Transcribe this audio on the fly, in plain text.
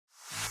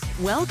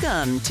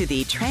Welcome to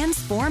the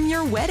Transform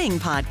Your Wedding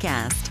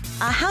podcast,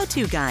 a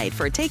how-to guide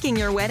for taking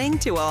your wedding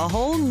to a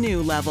whole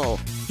new level.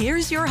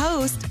 Here's your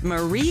host,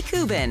 Marie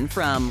Kubin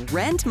from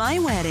Rent My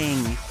Wedding.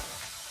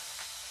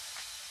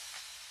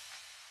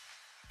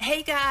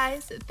 Hey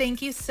guys,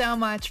 thank you so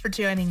much for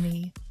joining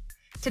me.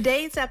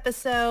 Today's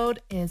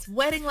episode is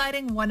Wedding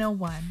Lighting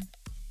 101.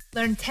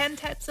 Learn 10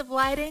 types of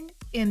lighting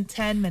in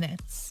 10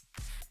 minutes.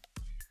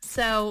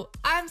 So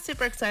I'm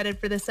super excited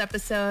for this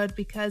episode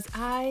because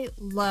I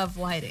love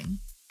lighting.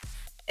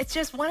 It's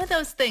just one of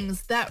those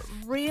things that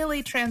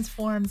really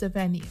transforms a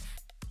venue.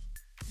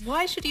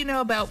 Why should you know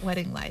about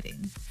wedding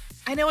lighting?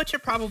 I know what you're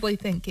probably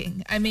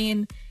thinking. I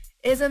mean,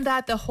 isn't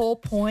that the whole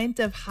point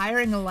of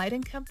hiring a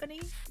lighting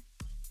company?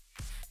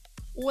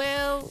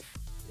 Well,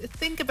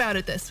 think about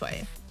it this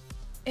way.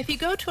 If you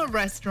go to a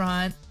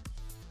restaurant,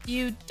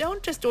 you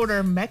don't just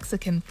order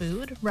Mexican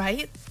food,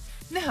 right?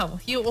 No,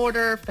 you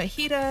order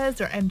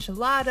fajitas or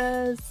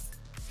enchiladas.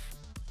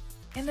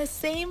 And the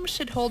same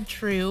should hold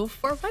true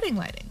for wedding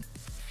lighting.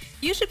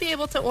 You should be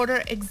able to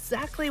order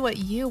exactly what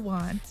you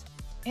want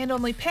and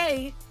only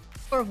pay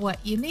for what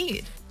you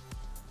need.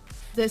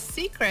 The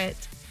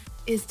secret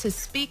is to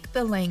speak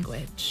the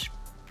language.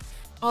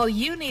 All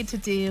you need to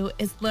do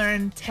is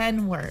learn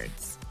 10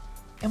 words.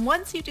 And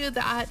once you do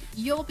that,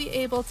 you'll be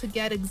able to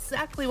get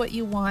exactly what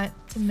you want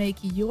to make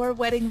your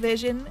wedding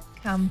vision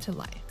come to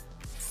life.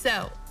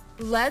 So,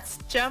 let's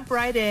jump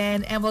right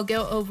in and we'll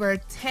go over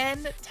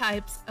 10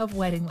 types of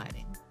wedding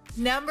lighting.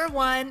 Number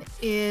 1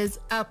 is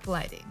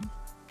uplighting.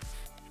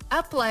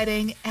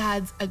 Uplighting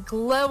adds a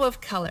glow of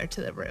color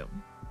to the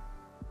room.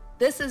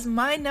 This is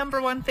my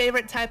number 1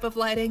 favorite type of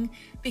lighting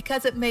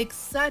because it makes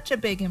such a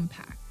big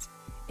impact.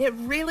 It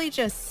really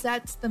just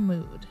sets the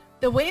mood.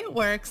 The way it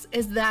works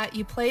is that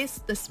you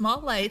place the small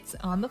lights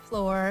on the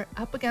floor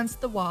up against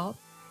the wall,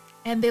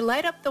 and they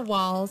light up the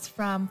walls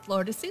from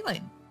floor to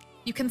ceiling.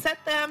 You can set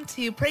them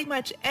to pretty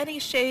much any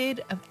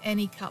shade of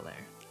any color.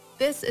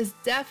 This is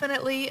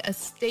definitely a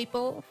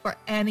staple for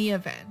any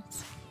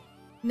event.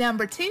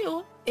 Number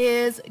 2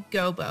 is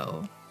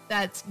gobo.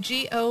 That's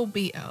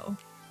G-O-B-O.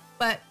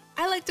 But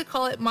I like to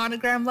call it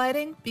monogram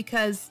lighting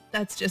because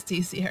that's just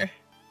easier.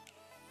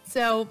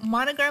 So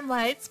monogram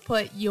lights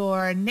put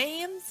your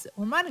names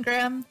or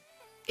monogram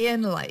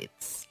in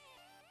lights.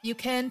 You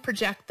can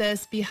project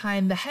this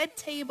behind the head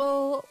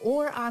table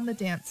or on the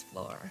dance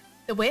floor.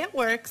 The way it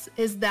works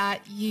is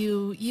that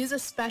you use a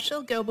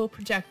special gobo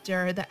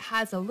projector that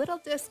has a little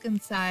disc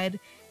inside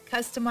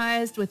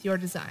customized with your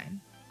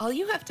design. All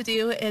you have to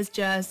do is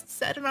just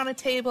set it on a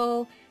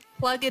table,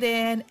 plug it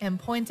in, and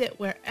point it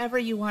wherever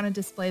you want to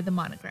display the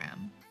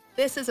monogram.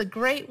 This is a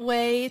great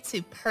way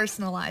to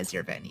personalize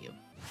your venue.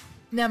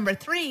 Number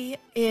 3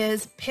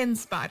 is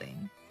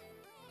pinspotting.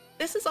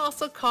 This is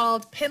also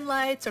called pin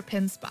lights or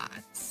pin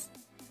spots.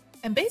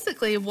 And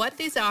basically what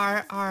these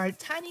are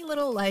tiny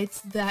little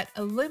lights that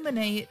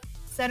illuminate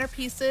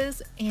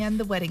centerpieces and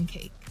the wedding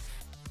cake.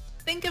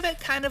 Think of it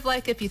kind of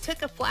like if you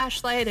took a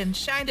flashlight and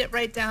shined it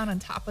right down on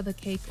top of the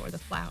cake or the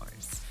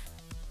flowers.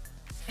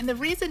 And the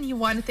reason you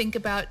want to think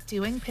about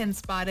doing pin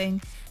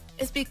spotting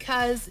is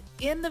because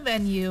in the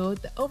venue,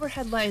 the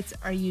overhead lights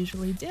are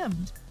usually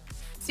dimmed.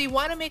 So you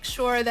want to make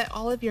sure that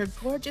all of your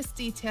gorgeous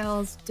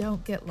details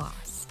don't get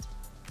lost.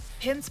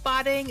 Pin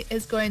spotting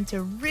is going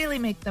to really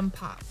make them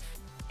pop.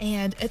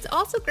 And it's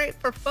also great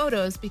for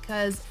photos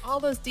because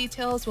all those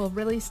details will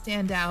really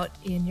stand out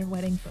in your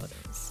wedding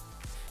photos.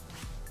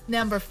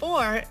 Number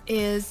 4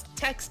 is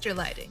texture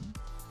lighting.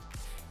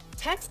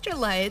 Texture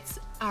lights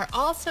are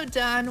also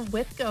done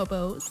with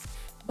gobos,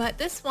 but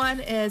this one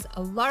is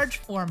a large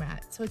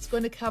format, so it's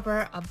going to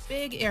cover a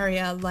big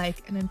area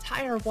like an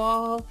entire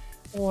wall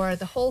or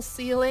the whole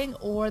ceiling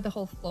or the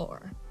whole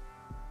floor.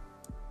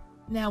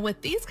 Now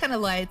with these kind of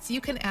lights,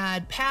 you can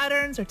add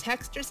patterns or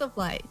textures of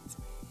lights.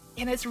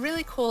 And it's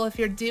really cool if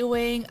you're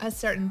doing a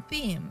certain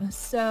theme.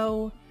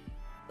 So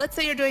let's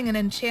say you're doing an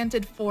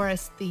enchanted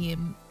forest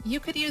theme.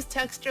 You could use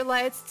texture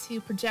lights to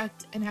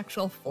project an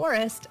actual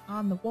forest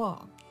on the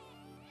wall.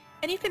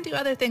 And you can do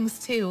other things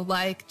too,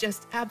 like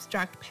just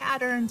abstract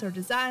patterns or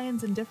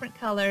designs in different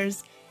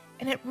colors.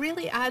 And it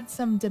really adds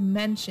some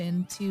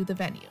dimension to the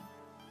venue.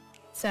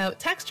 So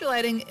texture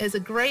lighting is a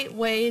great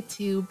way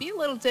to be a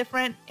little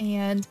different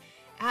and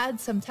add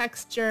some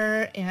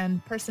texture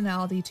and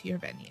personality to your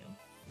venue.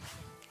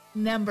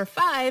 Number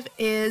 5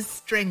 is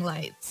string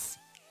lights.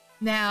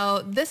 Now,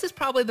 this is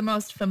probably the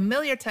most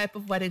familiar type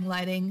of wedding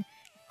lighting.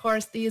 Of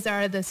course, these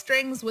are the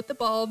strings with the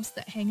bulbs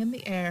that hang in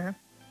the air.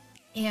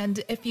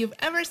 And if you've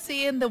ever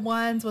seen the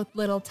ones with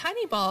little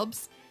tiny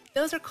bulbs,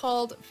 those are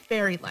called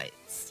fairy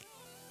lights.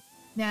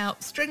 Now,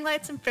 string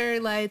lights and fairy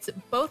lights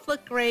both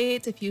look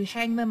great if you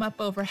hang them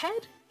up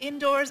overhead,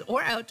 indoors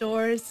or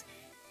outdoors.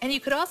 And you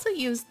could also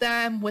use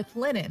them with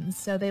linens,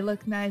 so they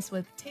look nice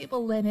with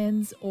table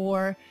linens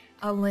or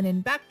a linen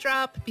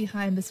backdrop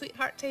behind the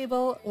sweetheart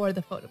table or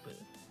the photo booth.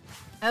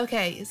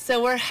 Okay,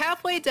 so we're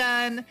halfway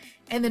done,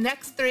 and the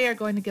next 3 are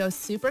going to go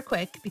super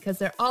quick because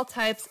they're all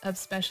types of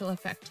special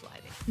effect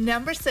lighting.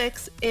 Number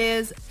 6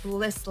 is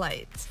bliss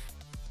light.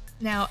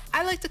 Now,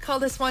 I like to call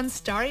this one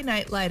Starry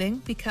Night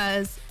Lighting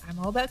because I'm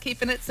all about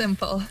keeping it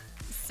simple.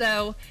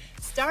 So,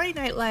 Starry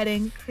Night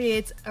Lighting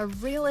creates a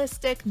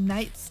realistic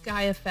night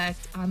sky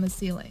effect on the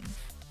ceiling.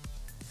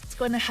 It's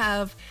going to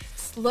have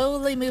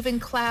slowly moving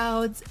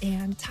clouds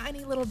and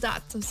tiny little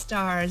dots of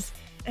stars,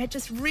 and it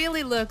just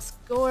really looks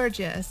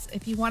gorgeous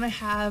if you want to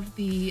have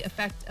the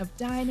effect of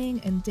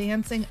dining and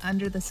dancing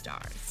under the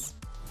stars.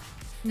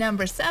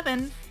 Number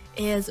 7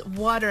 is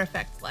water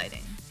effect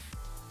lighting.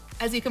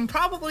 As you can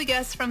probably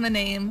guess from the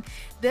name,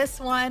 this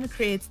one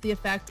creates the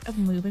effect of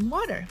moving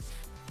water.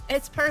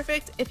 It's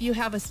perfect if you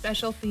have a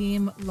special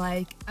theme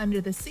like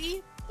under the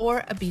sea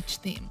or a beach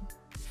theme.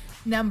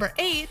 Number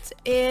 8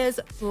 is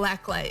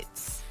black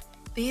lights.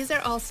 These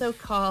are also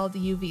called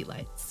UV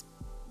lights.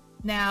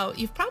 Now,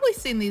 you've probably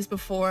seen these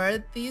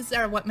before. These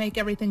are what make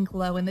everything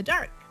glow in the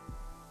dark.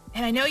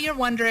 And I know you're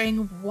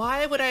wondering,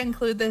 why would I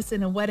include this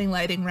in a wedding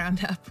lighting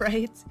roundup,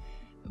 right?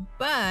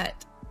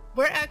 But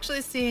we're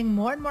actually seeing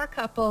more and more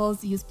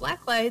couples use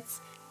black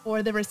lights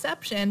for the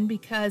reception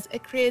because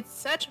it creates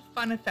such a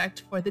fun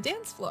effect for the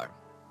dance floor.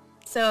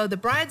 So the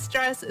bride's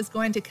dress is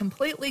going to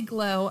completely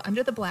glow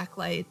under the black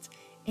light,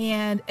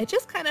 and it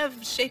just kind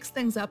of shakes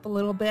things up a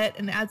little bit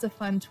and adds a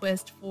fun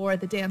twist for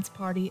the dance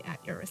party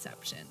at your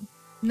reception.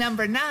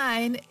 Number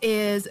 9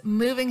 is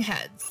moving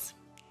heads.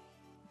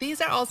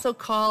 These are also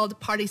called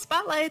party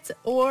spotlights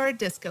or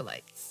disco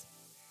lights.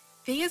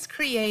 These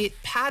create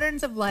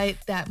patterns of light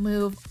that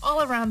move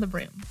all around the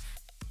room.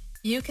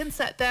 You can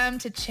set them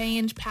to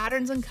change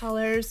patterns and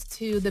colors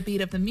to the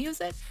beat of the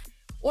music,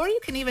 or you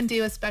can even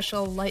do a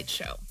special light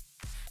show.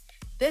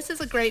 This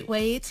is a great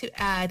way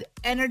to add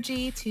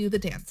energy to the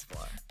dance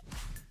floor.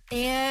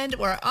 And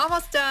we're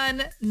almost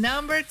done.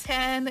 Number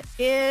 10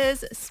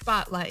 is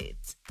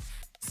spotlight.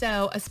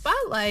 So a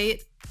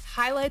spotlight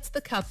highlights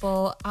the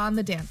couple on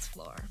the dance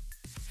floor.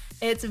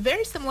 It's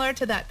very similar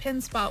to that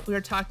pin spot we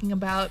were talking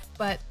about,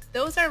 but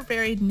those are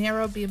very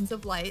narrow beams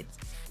of light,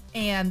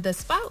 and the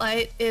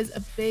spotlight is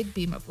a big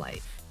beam of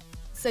light.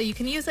 So you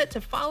can use it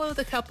to follow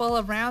the couple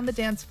around the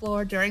dance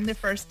floor during their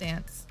first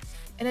dance,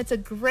 and it's a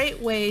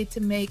great way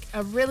to make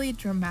a really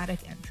dramatic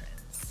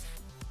entrance.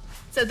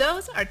 So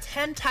those are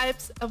 10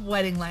 types of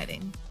wedding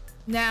lighting.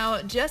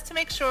 Now, just to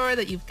make sure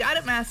that you've got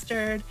it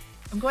mastered,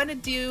 I'm going to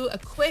do a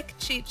quick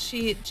cheat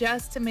sheet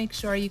just to make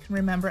sure you can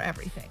remember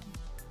everything.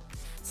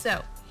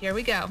 So here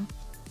we go.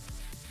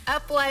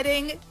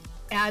 Uplighting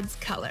adds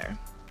color.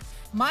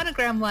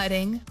 Monogram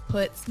lighting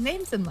puts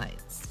names in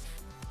lights.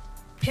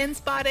 Pin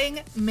spotting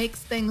makes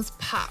things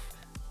pop.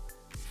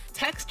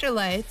 Texture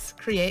lights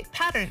create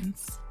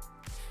patterns.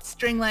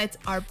 String lights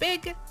are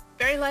big,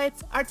 fairy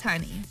lights are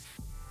tiny.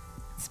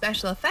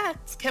 Special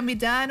effects can be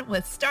done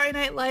with starry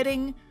night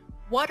lighting,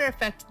 water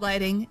effect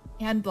lighting,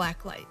 and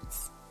black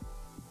lights.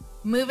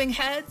 Moving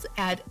heads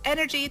add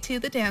energy to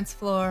the dance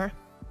floor,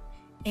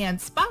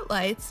 and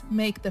spotlights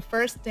make the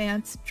first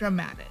dance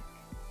dramatic.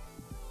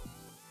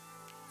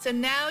 So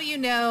now you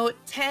know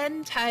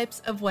 10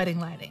 types of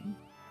wedding lighting.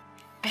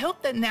 I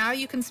hope that now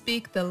you can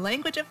speak the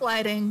language of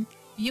lighting.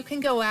 You can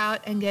go out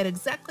and get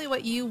exactly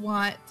what you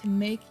want to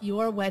make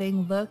your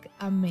wedding look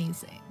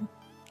amazing.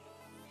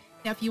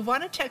 Now, if you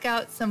want to check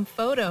out some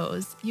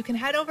photos, you can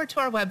head over to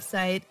our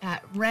website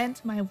at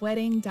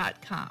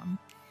rentmywedding.com.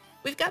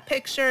 We've got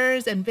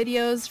pictures and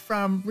videos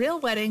from real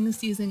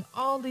weddings using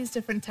all these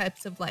different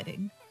types of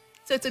lighting.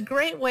 So it's a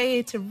great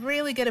way to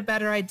really get a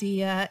better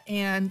idea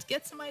and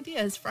get some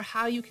ideas for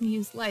how you can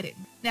use lighting.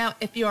 Now,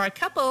 if you are a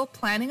couple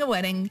planning a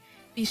wedding,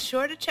 be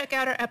sure to check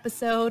out our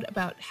episode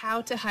about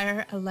how to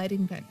hire a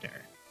lighting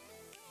vendor.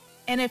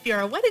 And if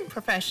you're a wedding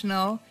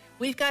professional,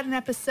 we've got an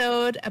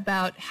episode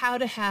about how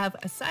to have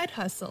a side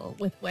hustle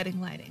with wedding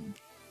lighting.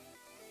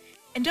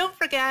 And don't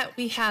forget,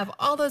 we have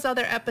all those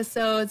other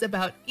episodes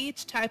about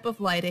each type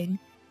of lighting,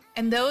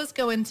 and those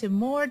go into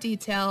more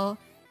detail,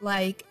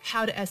 like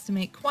how to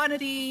estimate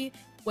quantity,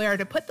 where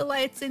to put the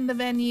lights in the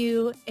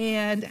venue,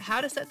 and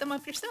how to set them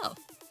up yourself.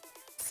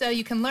 So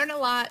you can learn a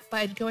lot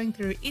by going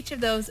through each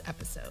of those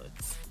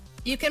episodes.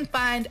 You can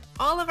find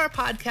all of our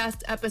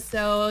podcast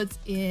episodes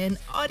in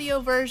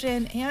audio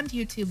version and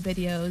YouTube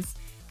videos,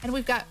 and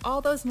we've got all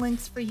those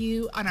links for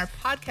you on our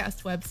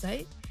podcast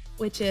website,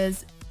 which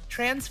is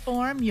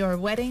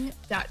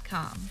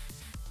transformyourwedding.com.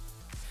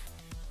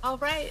 All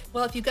right.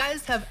 Well, if you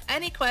guys have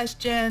any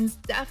questions,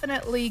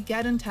 definitely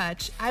get in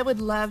touch. I would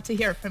love to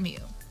hear from you.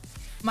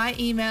 My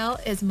email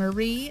is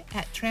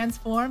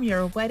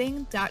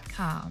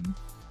marie@transformyourwedding.com.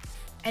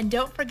 And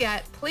don't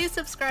forget, please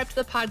subscribe to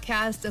the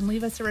podcast and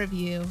leave us a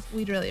review.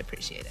 We'd really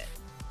appreciate it.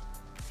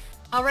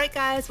 All right,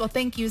 guys. Well,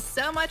 thank you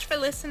so much for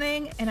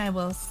listening, and I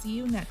will see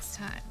you next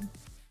time.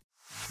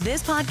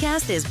 This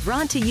podcast is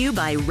brought to you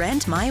by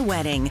Rent My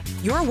Wedding,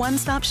 your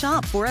one-stop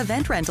shop for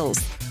event rentals.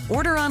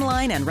 Order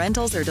online and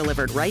rentals are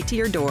delivered right to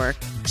your door.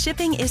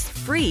 Shipping is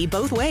free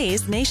both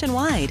ways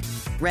nationwide.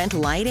 Rent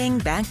lighting,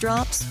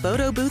 backdrops,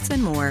 photo booths,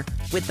 and more.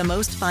 With the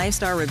most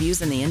 5-star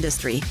reviews in the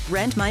industry,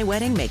 Rent My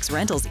Wedding makes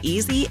rentals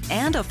easy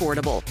and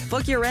affordable.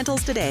 Book your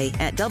rentals today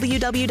at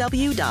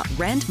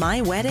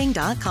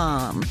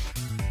www.rentmywedding.com.